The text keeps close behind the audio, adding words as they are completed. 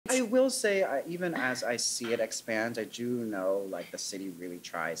will say, even as I see it expand, I do know like the city really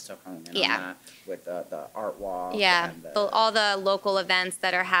tries to hone in on that with the art walk. Yeah, And all the local events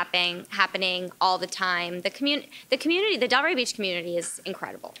that are happening all the time. The community, the Delray Beach community is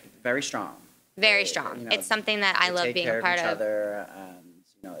incredible. very strong. Very strong. You know, It's something that I love take being care a part of each of. other, and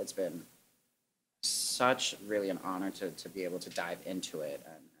you know, it's been such really an honor to be able to dive into it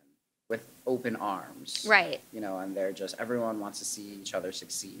and with open arms. Right. You know, and they're just everyone wants to see each other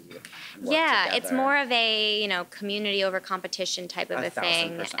succeed. And work Yeah, together. it's more of a, community over competition type of a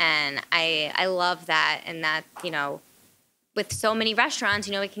thing. 1000%. And I love that, and that, with so many restaurants,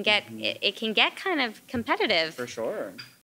 it can get kind of competitive. For sure.